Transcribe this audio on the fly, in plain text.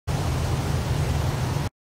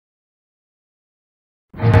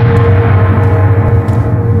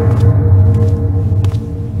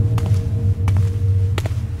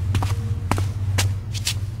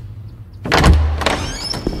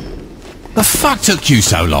fuck took you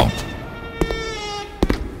so long?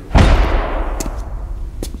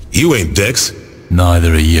 You ain't Dex.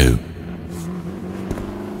 Neither are you.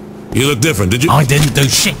 You look different, did you? I didn't do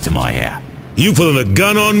shit to my hair. You pulling a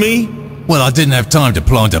gun on me? Well, I didn't have time to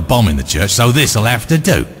plant a bomb in the church, so this'll have to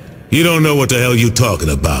do. You don't know what the hell you talking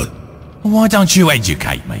about. Why don't you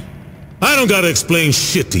educate me? I don't gotta explain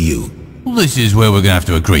shit to you. Well, this is where we're gonna have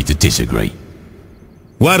to agree to disagree.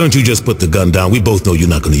 Why don't you just put the gun down? We both know you're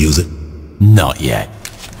not gonna use it. Not yet.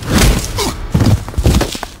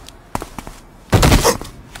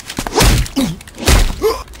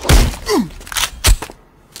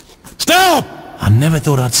 Stop! I never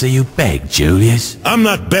thought I'd see you beg, Julius. I'm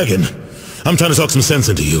not begging. I'm trying to talk some sense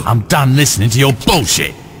into you. I'm done listening to your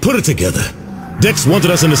bullshit. Put it together. Dex wanted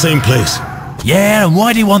us in the same place. Yeah, and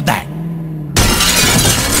why do you want that?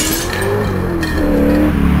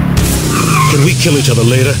 Can we kill each other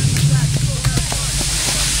later?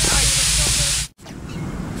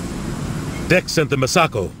 Dex sent the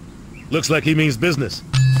Masako. Looks like he means business.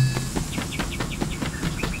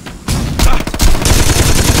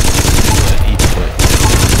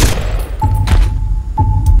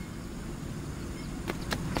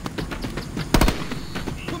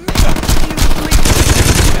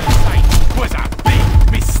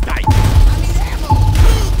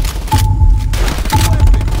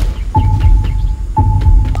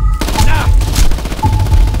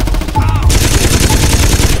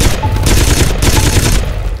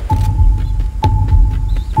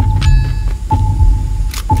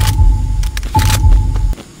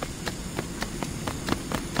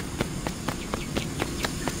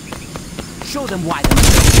 Show them why.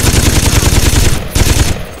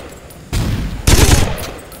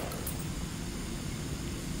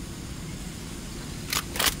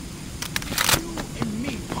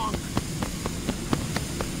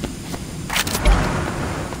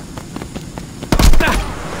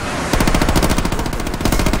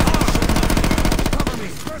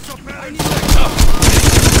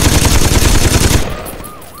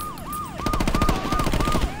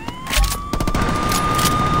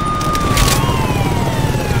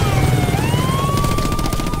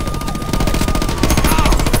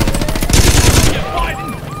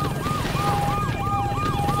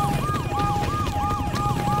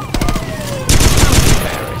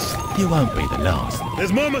 You won't be the last.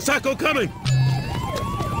 There's more Masako coming!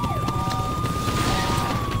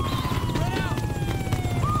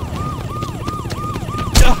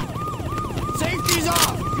 Safety's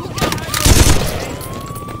off!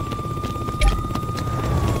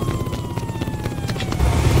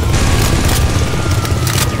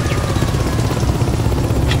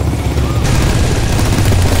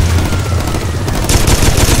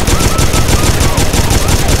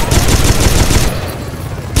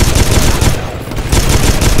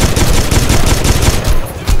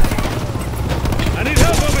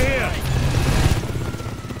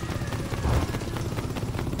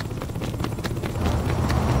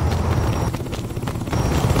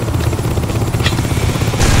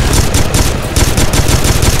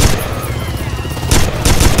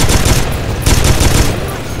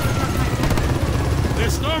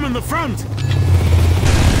 In the front!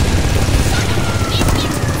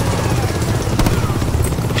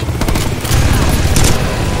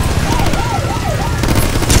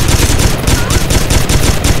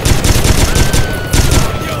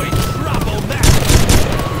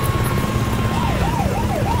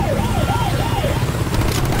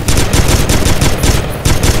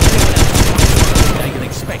 They can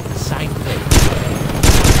expect the same thing.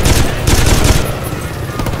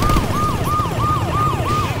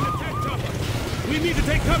 We need to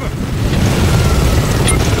take cover!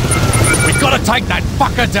 We've got to take that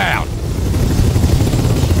fucker down!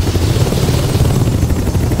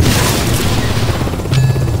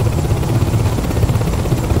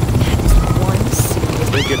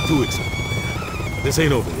 Don't get too excited. This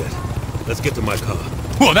ain't over yet. Let's get to my car.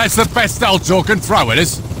 Well, that's the best they'll talk and throw at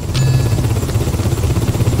us.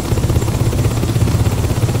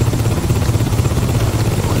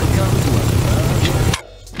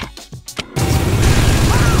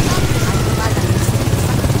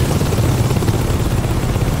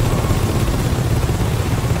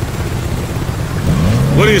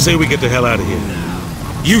 What do you say we get the hell out of here?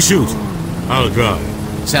 You shoot. I'll drive.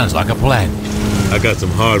 Sounds like a plan. I got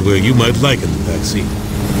some hardware you might like in the backseat.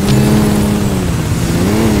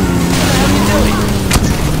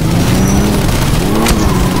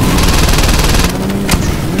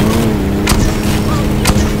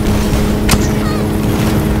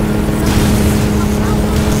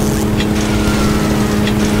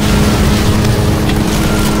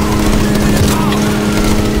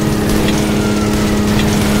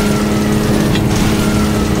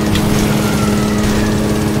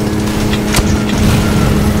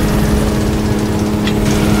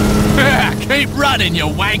 running, you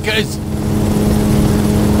wankers!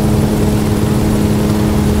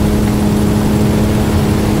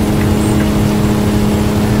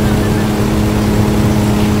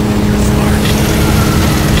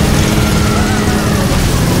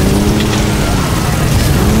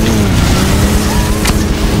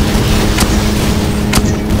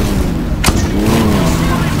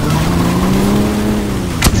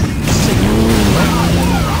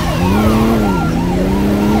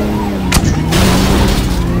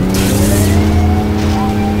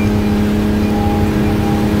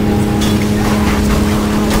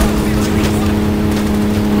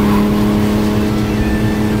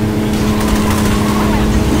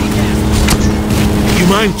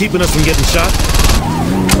 Mind keeping us from getting shot?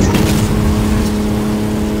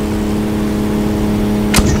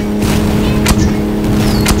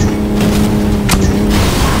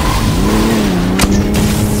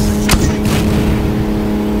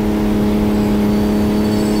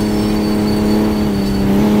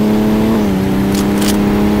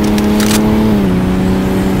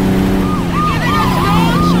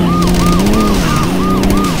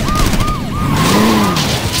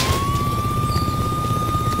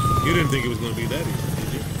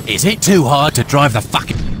 Is it too hard to drive the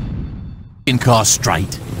fucking car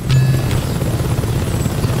straight?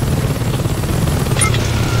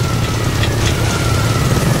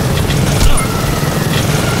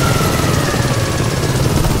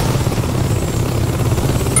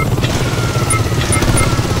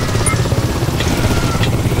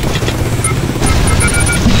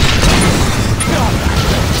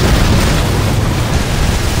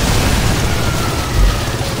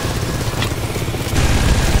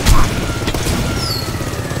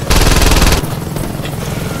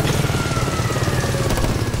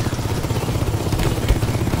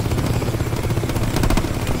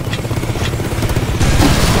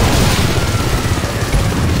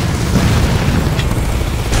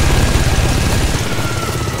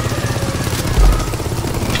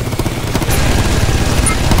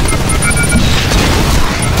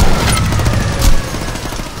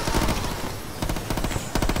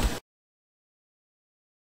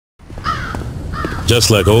 Just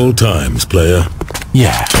like old times, player.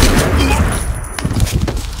 Yeah.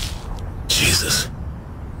 Jesus.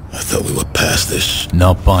 I thought we were past this.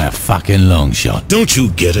 Not by a fucking long shot. Don't you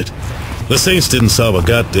get it? The Saints didn't solve a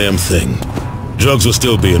goddamn thing. Drugs were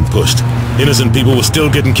still being pushed. Innocent people were still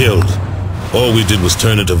getting killed. All we did was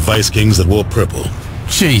turn into vice kings that wore purple.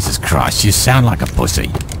 Jesus Christ, you sound like a pussy.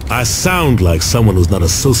 I sound like someone who's not a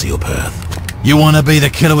sociopath. You want to be the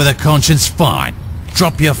killer with a conscience? Fine.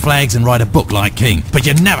 Drop your flags and write a book like King, but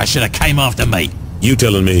you never should have came after me. You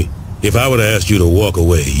telling me, if I would have asked you to walk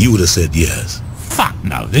away, you would have said yes? Fuck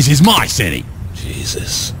no, this is my city.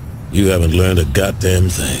 Jesus, you haven't learned a goddamn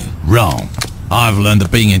thing. Wrong. I've learned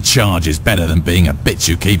that being in charge is better than being a bitch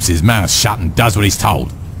who keeps his mouth shut and does what he's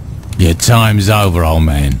told. Your time's over, old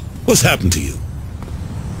man. What's happened to you?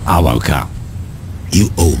 I woke up. You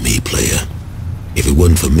owe me, player. If it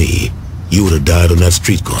wasn't for me, you would have died on that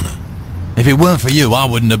street corner. If it weren't for you, I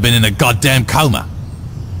wouldn't have been in a goddamn coma.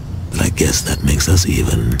 But I guess that makes us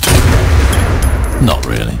even. Not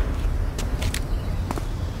really.